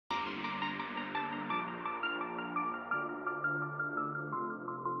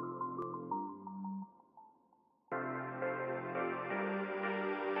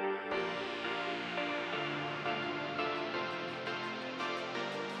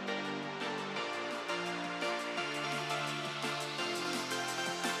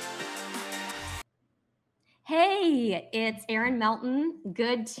Hey, it's Erin Melton.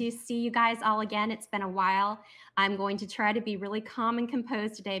 Good to see you guys all again. It's been a while. I'm going to try to be really calm and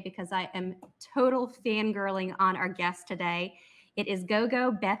composed today because I am total fangirling on our guest today. It is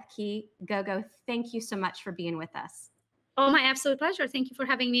Gogo Bethke. Gogo, thank you so much for being with us. Oh, my absolute pleasure. Thank you for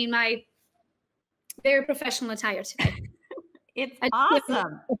having me in my very professional attire today. It's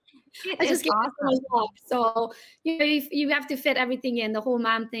awesome. I just get awesome. So you have to fit everything in, the whole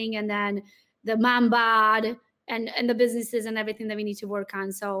mom thing, and then the mom bod and the businesses and everything that we need to work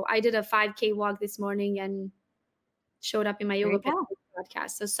on. So I did a 5K walk this morning and showed up in my yoga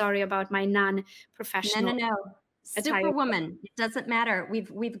podcast. So sorry about my non-professional. No. Superwoman. It doesn't matter.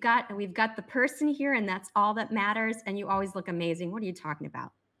 We've got the person here, and that's all that matters. And you always look amazing. What are you talking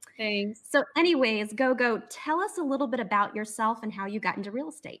about? Thanks. So anyways, Gogo, tell us a little bit about yourself and how you got into real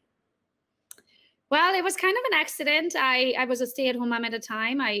estate. Well, it was kind of an accident. I was a stay-at-home mom at a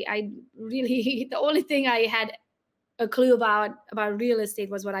time. I really, the only thing I had a clue about real estate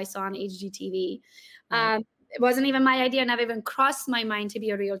was what I saw on HGTV. Right. It wasn't even my idea, never even crossed my mind to be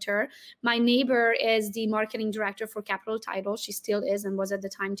a realtor. My neighbor is the marketing director for Capital Title. She still is and was at the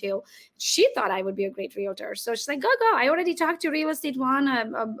time too. She thought I would be a great realtor. So she's like, go. I already talked to Real Estate One,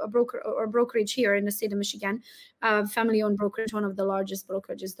 a broker or brokerage here in the state of Michigan, family-owned brokerage, one of the largest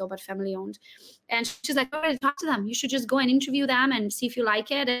brokerages though, but family-owned. And she's like, I already talked to them. You should just go and interview them and see if you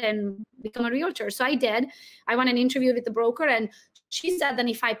like it and become a realtor. So I did. I went and interviewed with the broker, and she said that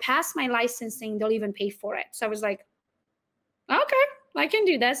if I pass my licensing, they'll even pay for it. So I was like, okay, I can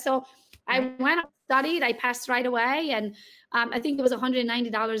do that. So I went and studied. I passed right away. And I think it was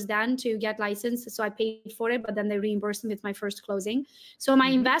 $190 then to get licensed. So I paid for it, but then they reimbursed me with my first closing. So my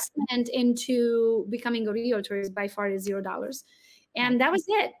investment into becoming a realtor is by far $0. And that was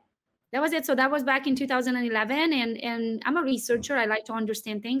it. So that was back in 2011. And I'm a researcher. I like to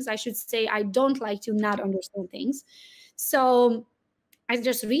understand things. I should say I don't like to not understand things. So I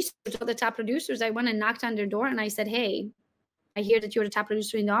just researched all the top producers. I went and knocked on their door and I said, hey, I hear that you're the top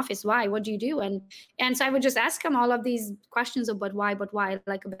producer in the office. Why? What do you do? And so I would just ask them all of these questions of but why,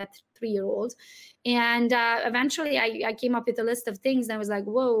 like about 3-year-old. And eventually I came up with a list of things and I was like,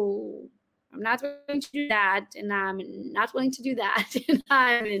 whoa, I'm not willing to do that. And I'm not willing to do that. And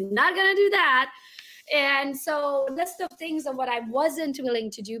I'm not going to do that. And so the list of things of what I wasn't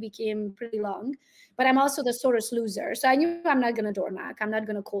willing to do became pretty long, but I'm also the sorest loser. So I knew I'm not going to door knock. I'm not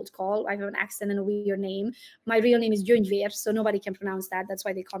going to cold call. I have an accent and a weird name. My real name is Junjver, so nobody can pronounce that. That's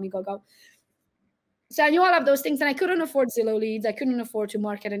why they call me Gogo. So I knew all of those things, and I couldn't afford Zillow leads. I couldn't afford to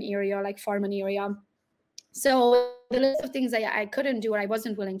market an area, like farm an area. So the list of things I couldn't do or I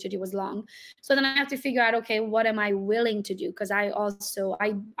wasn't willing to do was long. So then I have to figure out, okay, what am I willing to do? Because I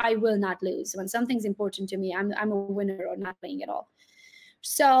will not lose. When something's important to me, I'm a winner or not playing at all.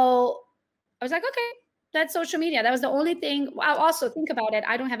 So I was like, okay, that's social media. That was the only thing. I'll also think about it.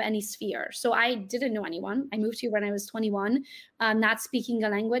 I don't have any sphere. So I didn't know anyone. I moved here when I was 21, not speaking a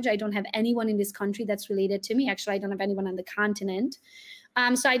language. I don't have anyone in this country that's related to me. Actually, I don't have anyone on the continent.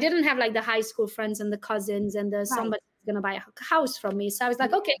 So I didn't have like the high school friends and the cousins and the somebody's going to buy a house from me. So I was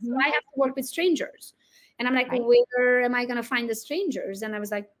like, okay, so I have to work with strangers. And I'm like, where am I going to find the strangers? And I was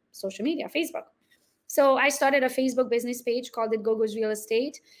like, social media, Facebook. So I started a Facebook business page called it Gogo's Real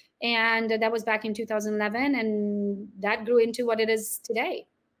Estate. And that was back in 2011. And that grew into what it is today.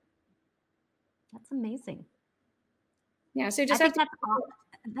 That's amazing. Yeah. So you just have to.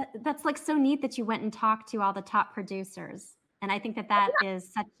 That's like so neat that you went and talked to all the top producers. And I think that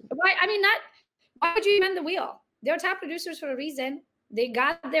is such. Why? I mean, why would you invent the wheel? They're top producers for a reason. They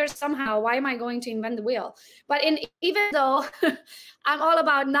got there somehow. Why am I going to invent the wheel? But even though I'm all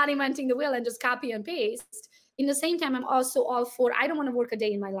about not inventing the wheel and just copy and paste, in the same time, I'm also all for, I don't want to work a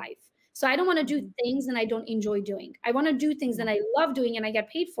day in my life. So I don't want to do things that I don't enjoy doing. I want to do things that I love doing and I get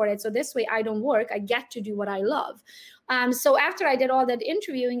paid for it. So this way I don't work. I get to do what I love. So after I did all that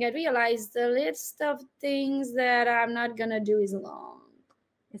interviewing, I realized the list of things that I'm not going to do is long.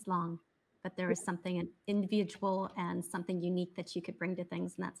 It's long, but there is something individual and something unique that you could bring to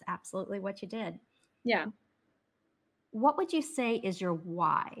things. And that's absolutely what you did. Yeah. What would you say is your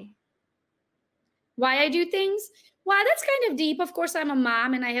why? Why I do things? Wow, that's kind of deep. Of course, I'm a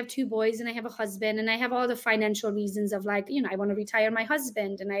mom and I have 2 boys and I have a husband and I have all the financial reasons of like, I want to retire my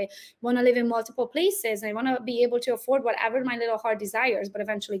husband and I want to live in multiple places. And I want to be able to afford whatever my little heart desires, but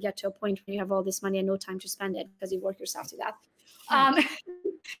eventually get to a point where you have all this money and no time to spend it because you work yourself to death.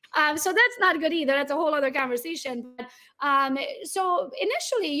 So that's not good either. That's a whole other conversation. But, so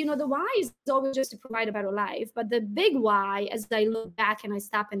initially, the why is always just to provide a better life. But the big why, as I look back and I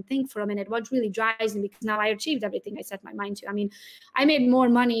stop and think for a minute, what really drives me, because now I achieved everything I set my mind to. I mean, I make more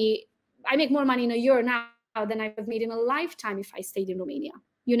money in a year now than I would have made in a lifetime if I stayed in Romania.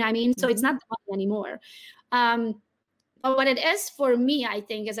 You know what I mean? So it's not the money anymore. But what it is for me, I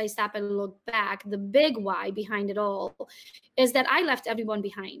think, as I stop and look back, the big why behind it all is that I left everyone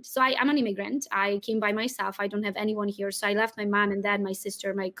behind. So I'm an immigrant. I came by myself. I don't have anyone here. So I left my mom and dad, my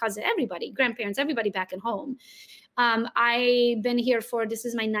sister, my cousin, everybody, grandparents, everybody back at home. I've been here this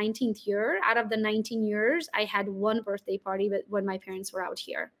is my 19th year. Out of the 19 years, I had one birthday party when my parents were out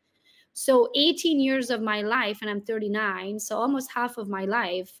here. So 18 years of my life, and I'm 39, so almost half of my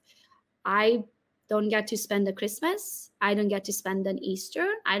life, I don't get to spend a Christmas. I don't get to spend an Easter.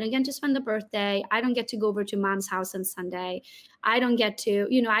 I don't get to spend a birthday. I don't get to go over to mom's house on Sunday. I don't get to,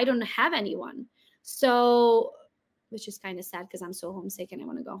 I don't have anyone. So, which is kind of sad because I'm so homesick and I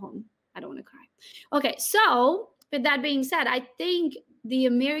want to go home. I don't want to cry. Okay, so with that being said, I think the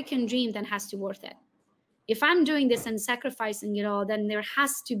American dream then has to be worth it. If I'm doing this and sacrificing it all, then there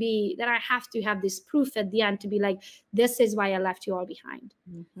has to be that I have to have this proof at the end to be like, this is why I left you all behind.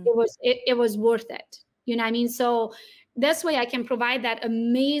 It was worth it. You know what I mean? So this way I can provide that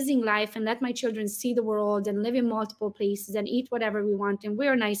amazing life and let my children see the world and live in multiple places and eat whatever we want and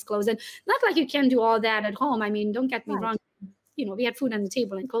wear nice clothes. And not like you can do all that at home. I mean, don't get me wrong. We had food on the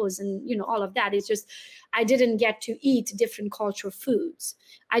table and clothes and, all of that. It's just, I didn't get to eat different cultural foods.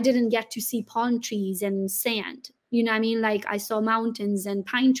 I didn't get to see palm trees and sand. You know what I mean? Like I saw mountains and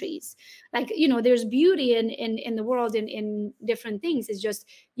pine trees. Like, there's beauty in the world in different things. It's just,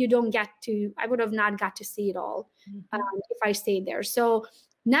 I would have not got to see it all if I stayed there. So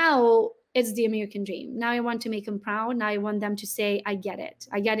now it's the American dream. Now I want to make them proud. Now I want them to say, I get it.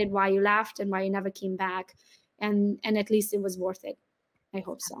 I get it why you left and why you never came back. And at least it was worth it. I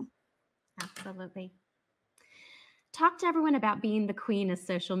hope so. Absolutely. Talk to everyone about being the queen of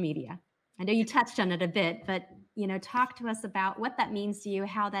social media. I know you touched on it a bit, but talk to us about what that means to you,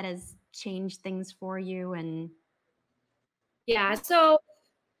 how that has changed things for you. And yeah, so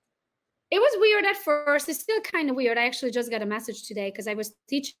it was weird at first. It's still kind of weird. I actually just got a message today because I was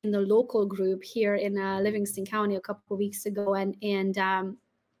teaching in the local group here in Livingston County a couple of weeks ago, and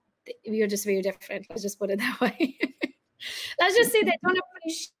we are just very different. Let's just put it that way. Let's just say they don't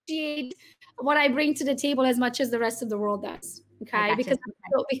appreciate what I bring to the table as much as the rest of the world does. Okay, because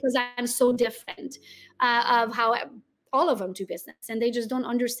I'm so different of how all of them do business, and they just don't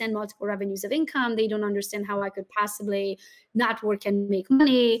understand multiple revenues of income. They don't understand how I could possibly not work and make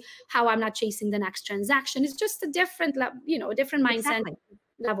money, how I'm not chasing the next transaction. It's just a different, different mindset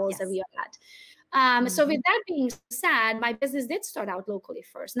levels that we are at. So with that being said, my business did start out locally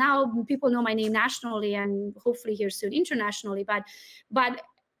first. Now people know my name nationally and hopefully here soon internationally, but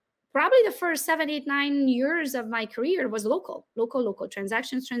probably the first 7, 8, 9 years of my career was local,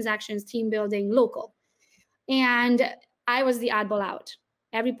 transactions, team building, local. And I was the oddball out.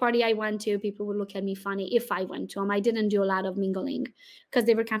 Every party I went to, people would look at me funny if I went to them. I didn't do a lot of mingling because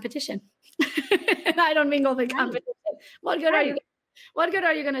they were competition. And I don't mingle with competition. What good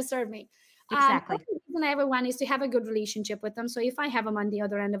are you going to serve me? Exactly. The reason I ever want is to have a good relationship with them. So if I have them on the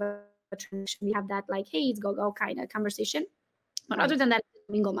other end of a transaction, we have that like, hey, it's Gogo kind of conversation. But other than that, I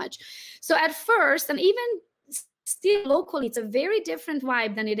don't mingle much. So at first, and even still locally, it's a very different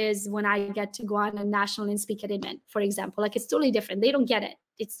vibe than it is when I get to go on a national and speak at event, for example. Like it's totally different. They don't get it.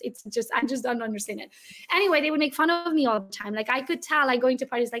 It's just, I just don't understand it. Anyway, they would make fun of me all the time. Like I could tell, like going to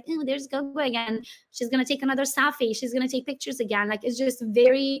parties, like, oh, there's Gogo again. She's going to take another selfie. She's going to take pictures again. Like it's just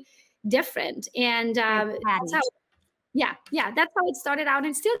very different. And that's how it started out,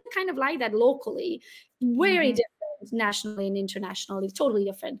 and still kind of like that locally, very different nationally and internationally, totally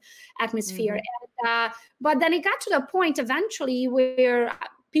different atmosphere. And, but then it got to the point eventually where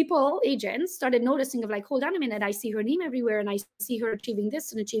agents started noticing of like, hold on a minute, I see her name everywhere and I see her achieving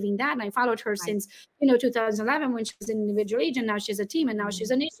this and achieving that. And I followed her since, 2011 when she was an individual agent. Now she's a team, and now she's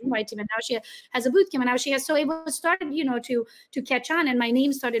a nationwide team, and now she has a boot camp, and now she has, so it was started, to catch on, and my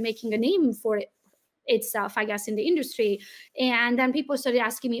name started making a name for itself, I guess, in the industry. And then people started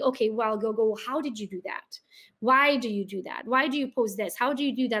asking me, okay, well, Gogo, how did you do that? Why do you do that? Why do you post this? How do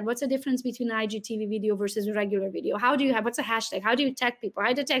you do that? What's the difference between an IGTV video versus a regular video? What's a hashtag? How do you tag people?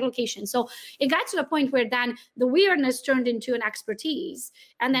 How do you tag location? So it got to the point where then the weirdness turned into an expertise.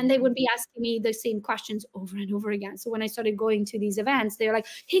 And then they would be asking me the same questions over and over again. So when I started going to these events, they're like,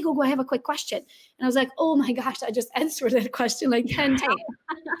 hey, Gogo, I have a quick question. And I was like, oh my gosh, I just answered that question like 10 times.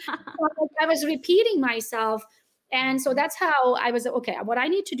 So I was repeating myself. And so that's how I was, okay, what I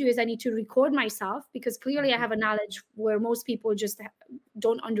need to do is I need to record myself, because clearly I have a knowledge where most people just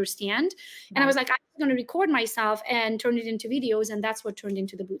don't understand. And I was like, I'm going to record myself and turn it into videos. And that's what turned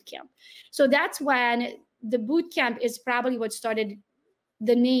into the boot camp. So that's when the boot camp is probably what started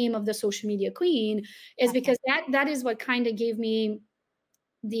the name of the social media queen is because that is what kind of gave me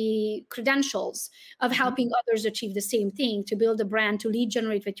the credentials of helping others achieve the same thing, to build a brand, to lead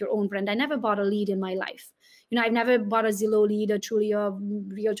generate with your own brand. I never bought a lead in my life. I've never bought a Zillow lead, a Trulia,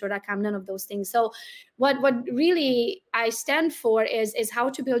 Realtor.com, none of those things. So what really I stand for is how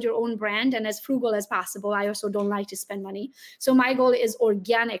to build your own brand, and as frugal as possible. I also don't like to spend money. So my goal is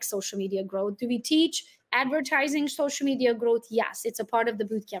organic social media growth. Do we teach advertising social media growth? Yes, it's a part of the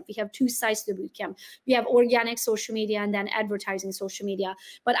bootcamp. We have 2 sides to the bootcamp. We have organic social media and then advertising social media.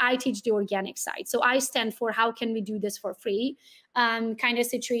 But I teach the organic side. So I stand for how can we do this for free kind of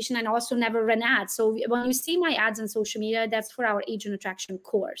situation, and also never run ads. So when you see my ads on social media, that's for our agent attraction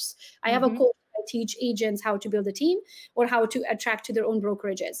course. I have a course. I teach agents how to build a team or how to attract to their own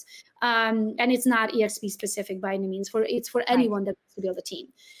brokerages. And it's not EXP specific by any means. It's for anyone that wants to build a team.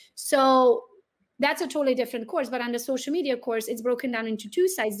 So that's a totally different course. But on the social media course, it's broken down into 2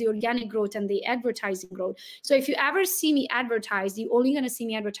 sides, the organic growth and the advertising growth. So if you ever see me advertise, you're only going to see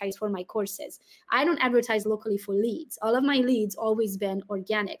me advertise for my courses. I don't advertise locally for leads. All of my leads always been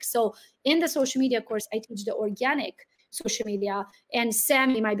organic. So in the social media course, I teach the organic social media, and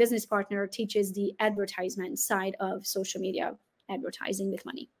Sammy, my business partner, teaches the advertisement side of social media advertising with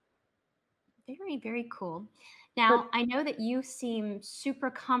money. Very, very cool. Now, I know that you seem super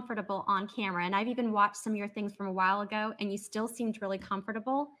comfortable on camera, and I've even watched some of your things from a while ago, and you still seemed really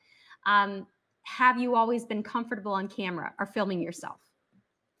comfortable. Have you always been comfortable on camera or filming yourself?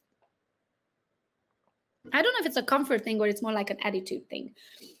 I don't know if it's a comfort thing or it's more like an attitude thing.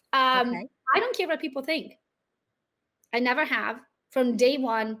 Okay. I don't care what people think. I never have from day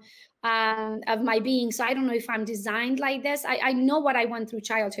one of my being. So I don't know if I'm designed like this. I know what I went through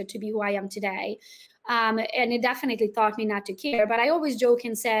childhood to be who I am today. And it definitely taught me not to care. But I always joke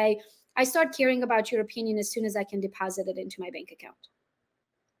and say, I start caring about your opinion as soon as I can deposit it into my bank account.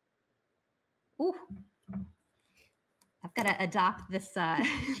 Ooh. I've got to adopt this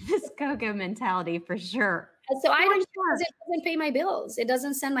this Gogo mentality for sure. So I don't, because it doesn't pay my bills. It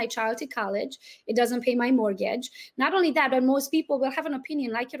doesn't send my child to college. It doesn't pay my mortgage. Not only that, but most people will have an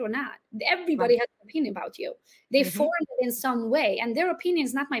opinion, like it or not. Everybody has an opinion about you. They formed it in some way, and their opinion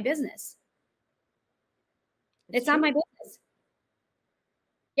is not my business. It's not my business.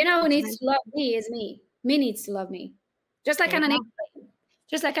 Who needs to love me is me. Me needs to love me. Just like on an airplane.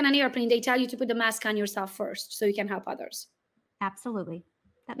 Just like on an airplane, they tell you to put the mask on yourself first so you can help others. Absolutely.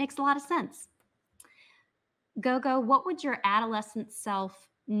 That makes a lot of sense. Gogo, what would your adolescent self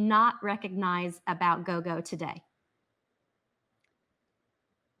not recognize about Gogo today?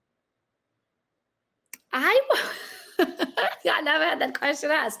 I never had that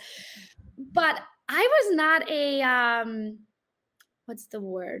question asked, but I was not a, what's the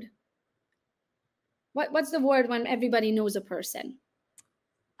word? What's the word when everybody knows a person?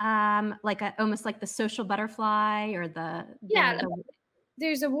 Almost like the social butterfly, or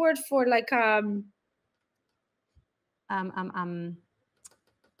there's a word for like the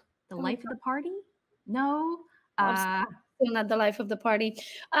life of the party. No, still not the life of the party.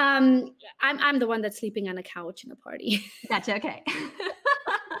 I'm the one that's sleeping on a couch in a party. Gotcha. Okay.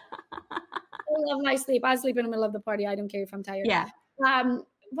 I love my sleep. I sleep in the middle of the party. I don't care if I'm tired. Yeah.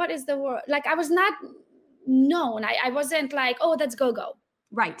 What is the word? Like, I was not known. I wasn't like, oh, that's Gogo.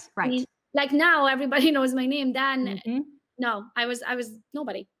 Right. I mean, like now everybody knows my name. Then no, I was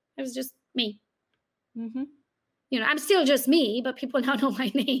nobody. I was just me. I'm still just me, but people now know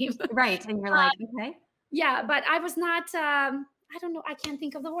my name. Right. And you're like, okay. Yeah, but I was not, I don't know. I can't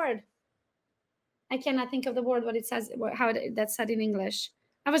think of the word. I cannot think of the word, what it says, how that's said in English.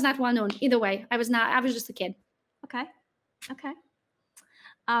 I was not well known either way. I was just a kid. Okay. Okay.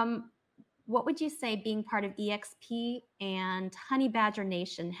 What would you say being part of EXP and Honey Badger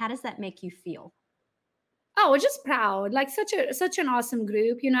Nation, how does that make you feel? Oh, just proud, like such an awesome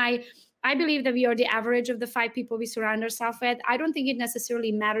group. I believe that we are the average of the 5 people we surround ourselves with. I don't think it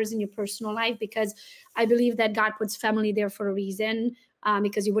necessarily matters in your personal life, because I believe that God puts family there for a reason,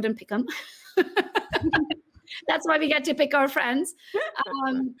 because you wouldn't pick them. That's why we get to pick our friends.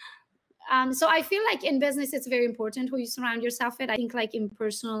 So I feel like in business, it's very important who you surround yourself with. I think like in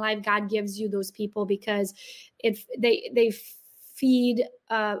personal life, God gives you those people because they feed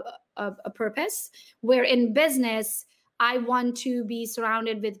a purpose, where in business, I want to be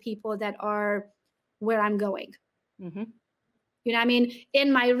surrounded with people that are where I'm going. You know what I mean?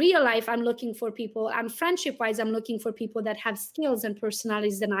 In my real life, I'm looking for people, and friendship-wise, I'm looking for people that have skills and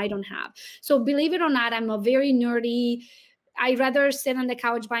personalities that I don't have. So believe it or not, I'm a very nerdy. I'd rather sit on the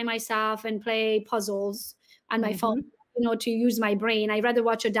couch by myself and play puzzles on my phone, to use my brain. I'd rather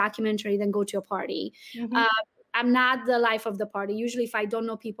watch a documentary than go to a party. I'm not the life of the party. Usually if I don't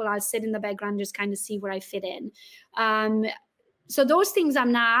know people, I'll sit in the background, just kind of see where I fit in. So those things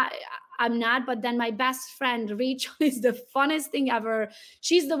I'm not, but then my best friend, Rachel, is the funnest thing ever.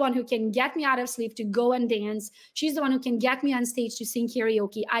 She's the one who can get me out of sleep to go and dance. She's the one who can get me on stage to sing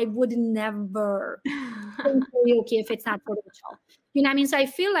karaoke. I would never sing karaoke if it's not for Rachel. You know what I mean? So I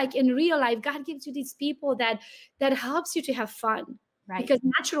feel like in real life, God gives you these people that helps you to have fun. Right. Because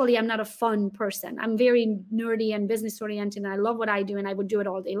naturally, I'm not a fun person. I'm very nerdy and business oriented, and I love what I do, and I would do it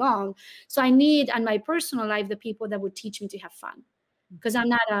all day long. So I need, on my personal life, the people that would teach me to have fun. Because I'm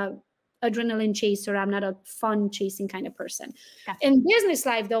not a adrenaline chaser. I'm not a fun chasing kind of person. Gotcha. In business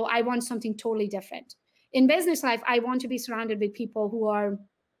life, though, I want something totally different. In business life, I want to be surrounded with people who are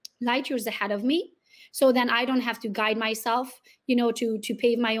light years ahead of me. So then I don't have to guide myself, to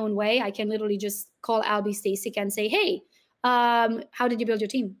pave my own way. I can literally just call Albie Stasic and say, hey, how did you build your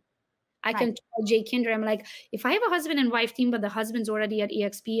team? I can tell Jay Kinder, I'm like, if I have a husband and wife team, but the husband's already at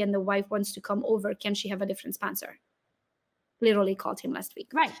EXP and the wife wants to come over, can she have a different sponsor? Literally called him last week.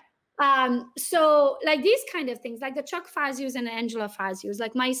 Right. So like these kind of things, like the Chuck Fazios and Angela Fazios,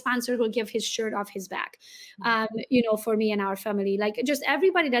 like my sponsor will give his shirt off his back, for me and our family, like just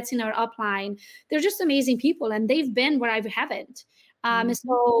everybody that's in our upline, they're just amazing people and they've been where I haven't.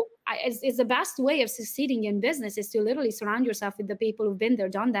 So it's the best way of succeeding in business is to literally surround yourself with the people who've been there,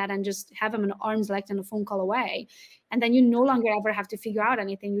 done that, and just have them an arm's length and a phone call away. And then you no longer ever have to figure out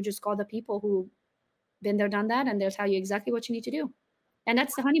anything. You just call the people who been there, done that, and they'll tell you exactly what you need to do. And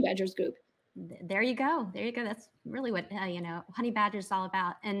that's the Honey Badgers group. There you go. There you go. That's really what, Honey Badger is all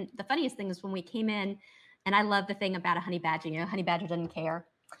about. And the funniest thing is when we came in, and I love the thing about a honey badger, Honey Badger doesn't care.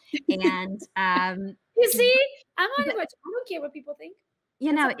 And you see, I'm on it. I don't care what people think.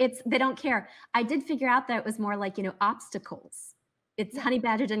 They don't care. I did figure out that it was more like, obstacles. It's Honey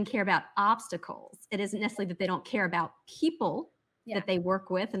Badger doesn't care about obstacles. It isn't necessarily that they don't care about people that they work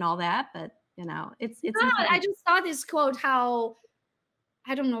with and all that, but it's I just saw this quote, how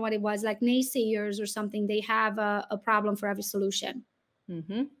I don't know what it was, like naysayers or something, they have a problem for every solution.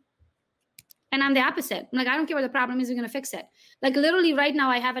 Mm-hmm. And I'm the opposite. I'm like, I don't care what the problem is, we're going to fix it. Like literally right now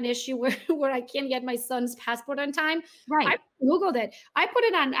I have an issue where I can't get my son's passport on time. Right. I Googled it. I put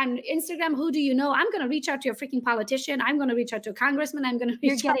it on Instagram. Who do you know? I'm going to reach out to a freaking politician. I'm going to reach out to a congressman. I'm going to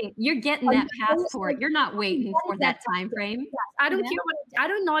reach out. You're getting that passport. You're not waiting for that time frame. Yes. I don't care I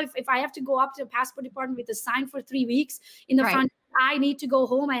don't know if I have to go up to the passport department with a sign for 3 weeks in the front. I need to go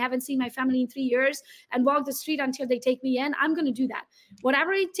home. I haven't seen my family in 3 years and walk the street until they take me in. I'm going to do that.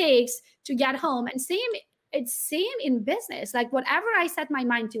 Whatever it takes to get home. And it's same in business. Like whatever I set my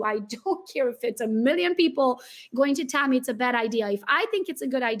mind to, I don't care if it's 1 million people going to tell me it's a bad idea. If I think it's a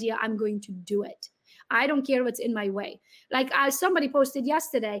good idea, I'm going to do it. I don't care what's in my way. Like somebody posted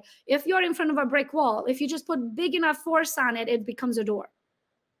yesterday, if you're in front of a brick wall, if you just put big enough force on it, it becomes a door.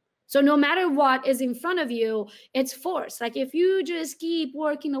 So no matter what is in front of you, it's force. Like if you just keep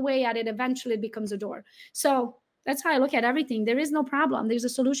working away at it, eventually it becomes a door. So that's how I look at everything. There is no problem. There's a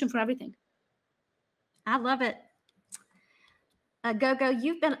solution for everything. I love it. Gogo,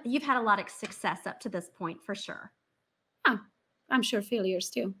 you've had a lot of success up to this point for sure. Oh, I'm sure failures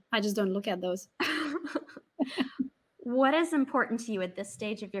too. I just don't look at those. What is important to you at this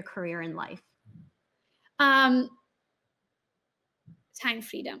stage of your career in life? Time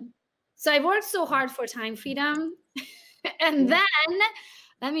freedom. So I worked so hard for time freedom. And then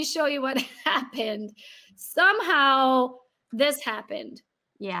let me show you what happened. Somehow this happened.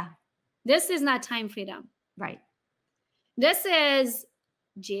 Yeah. This is not time freedom. Right. This is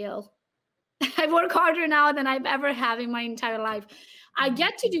jail. I work harder now than I've ever have in my entire life. I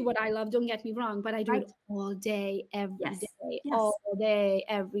get to do what I love, don't get me wrong, but I do it all day, every day, all day,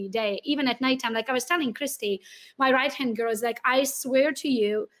 every day, even at nighttime. Like I was telling Christy, my right-hand girl, is like, I swear to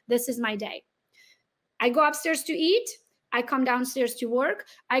you, this is my day. I go upstairs to eat. I come downstairs to work.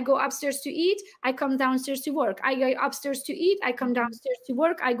 I go upstairs to eat. I come downstairs to work. I go upstairs to eat. I come downstairs to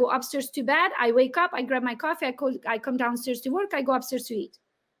work. I go upstairs to bed. I wake up. I grab my coffee. I come downstairs to work. I go upstairs to eat.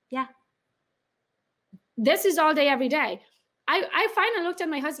 Yeah. This is all day, every day. I finally looked at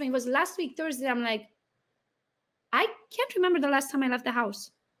my husband. It was last week, Thursday. I'm like, I can't remember the last time I left the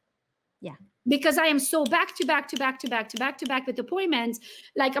house. Yeah. Because I am so back to back with appointments,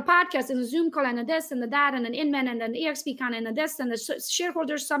 like a podcast and a Zoom call and a this and a that and an Inman and an EXPCon and a this and the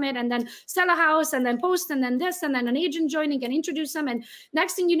shareholder summit and then sell a house and then post and then this and then an agent joining and introduce them. And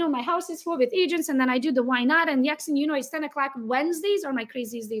next thing you know, my house is full with agents and then I do the why not. And next thing you know, it's 10 o'clock. Wednesdays are my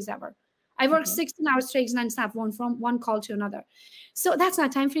craziest days ever. I work 16 hours straight nonstop, from one call to another. So that's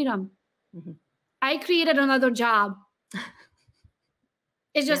not time freedom. I created another job.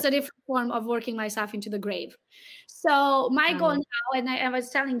 It's just Yep. a different form of working myself into the grave. So my goal Oh, now, and I was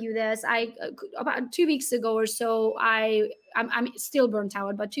telling you this, about 2 weeks ago or so, I'm still burnt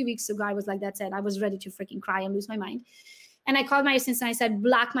out, but 2 weeks ago I was like, that's it. I was ready to freaking cry and lose my mind. And I called my assistant and I said,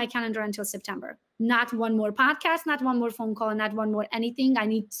 block my calendar until September. Not one more podcast, not one more phone call, not one more anything. I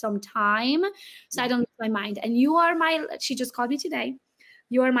need some time so I yeah. don't lose my mind. And she just called me today.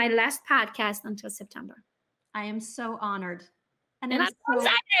 You are my last podcast until September. I am so honored. And And I'm I'm so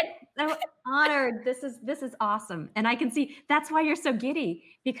excited. so honored. This is awesome. And I can see that's why you're so giddy,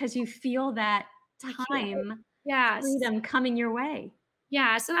 because you feel that time, Yes. freedom coming your way.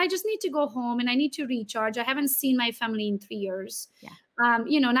 Yes. And I just need to go home and I need to recharge. I haven't seen my family in 3 years. Yeah.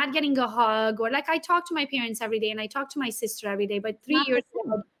 Not getting a hug, or like I talk to my parents every day and I talk to my sister every day, but 3 years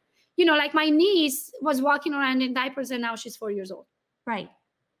ago, like my niece was walking around in diapers and now she's 4 years old. Right.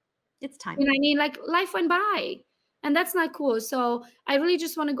 It's time. You know what I mean? Like life went by and that's not cool. So I really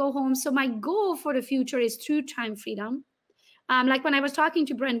just want to go home. So my goal for the future is true time freedom. Like when I was talking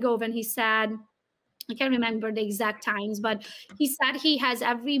to Brent Gove and he said, I can't remember the exact times, but he said he has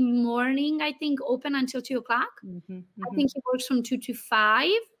every morning, I think, open until 2 o'clock. I think he works from 2 to 5,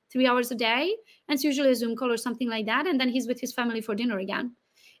 3 hours a day. And it's usually a Zoom call or something like that. And then he's with his family for dinner again.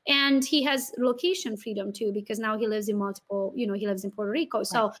 And he has location freedom too, because now he lives in he lives in Puerto Rico.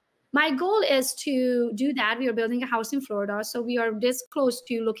 So my goal is to do that. We are building a house in Florida. So we are this close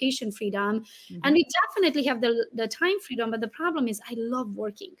to location freedom. And we definitely have the time freedom. But the problem is I love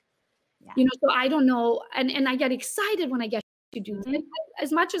working. Yeah. So I don't know. And I get excited when I get to do this.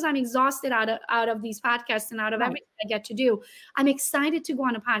 As much as I'm exhausted out of these podcasts and out of everything I get to do, I'm excited to go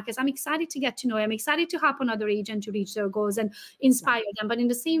on a podcast. I'm excited to get to know. I'm excited to help another agent to reach their goals and inspire them. But in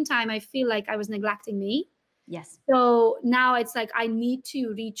the same time, I feel like I was neglecting me. Yes. So now it's like I need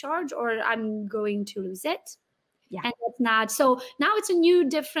to recharge or I'm going to lose it. Yeah. And that's not. So now it's a new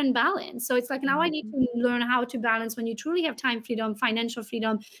different balance. So it's like now I need to learn how to balance when you truly have time freedom, financial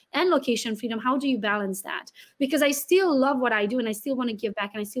freedom, and location freedom. How do you balance that? Because I still love what I do and I still want to give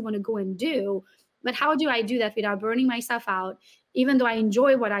back and I still want to go and do. But how do I do that without burning myself out? Even though I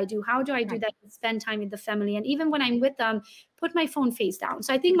enjoy what I do, how do I do that and spend time with the family? And even when I'm with them, put my phone face down.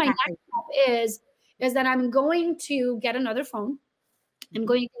 So I think my next step is that I'm going to get another phone. I'm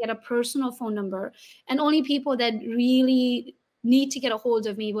going to get a personal phone number, and only people that really need to get a hold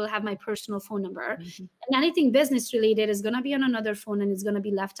of me will have my personal phone number. And anything business related is going to be on another phone and it's going to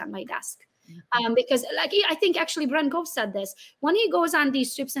be left on my desk. Because like I think actually Brent Gove said this, when he goes on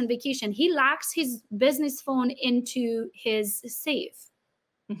these trips and vacation, he locks his business phone into his safe.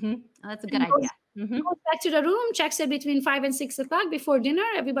 Oh, that's a good idea. Goes back to the room, checks it between 5 and 6 o'clock before dinner.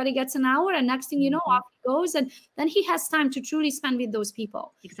 Everybody gets an hour, and next thing you know, off he goes, and then he has time to truly spend with those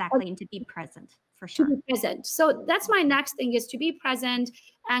people. Exactly, and to be present, for sure. To be present. So that's my next thing, is to be present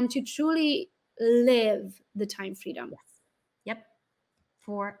and to truly live the time freedom. Yes. Yep,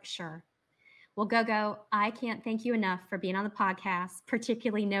 for sure. Well, Gogo, I can't thank you enough for being on the podcast,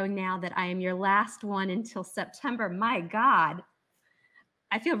 particularly knowing now that I am your last one until September. My God.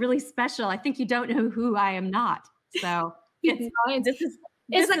 I feel really special. I think you don't know who I am not. So I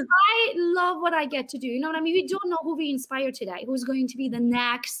love what I get to do. You know what I mean? We don't know who we inspire today. Who's going to be the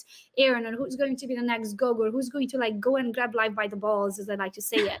next Aaron, or who's going to be the next Gogo, or who's going to like go and grab life by the balls, as I like to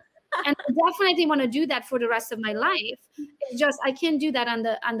say it. And I definitely want to do that for the rest of my life. It's just I can't do that on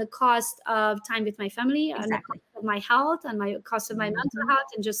the cost of time with my family, and the cost of my health, and my cost of my mental health,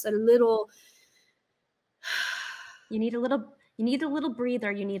 and just a little. You need a little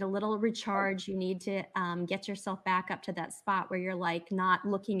breather. You need a little recharge. You need to get yourself back up to that spot where you're like not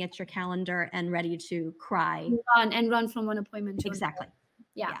looking at your calendar and ready to cry. Run from one appointment to exactly.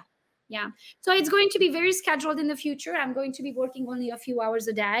 Another. Yeah. So it's going to be very scheduled in the future. I'm going to be working only a few hours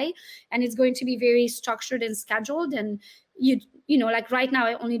a day, and it's going to be very structured and scheduled. And like right now,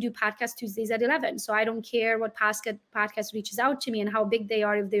 I only do podcast Tuesdays at 11. So I don't care what podcast reaches out to me and how big they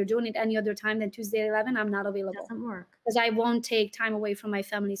are. If they're doing it any other time than Tuesday at 11, I'm not available. It doesn't work. Because I won't take time away from my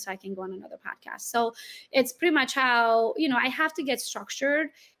family so I can go on another podcast. So it's pretty much how, I have to get structured.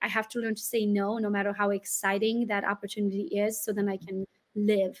 I have to learn to say no matter how exciting that opportunity is, so then I can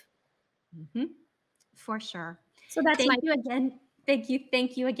live. For sure. So that's Thank you again.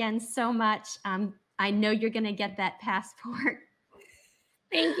 Thank you again so much. I know you're going to get that passport.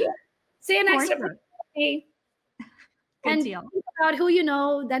 Thank you. See you next time. Good deal. Think about who you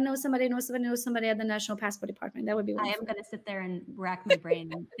know that knows somebody at the National Passport Department. That would be wonderful. I am going to sit there and rack my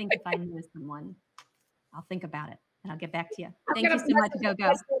brain and think if I know someone. I'll think about it and I'll get back to you. Thank you so much,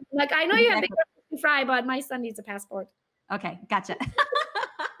 Gogo. Like I know you have big fry, but my son needs a passport. Okay, gotcha.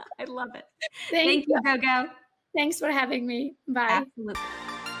 I love it. Thank you, Gogo. Thanks for having me. Bye. Absolutely.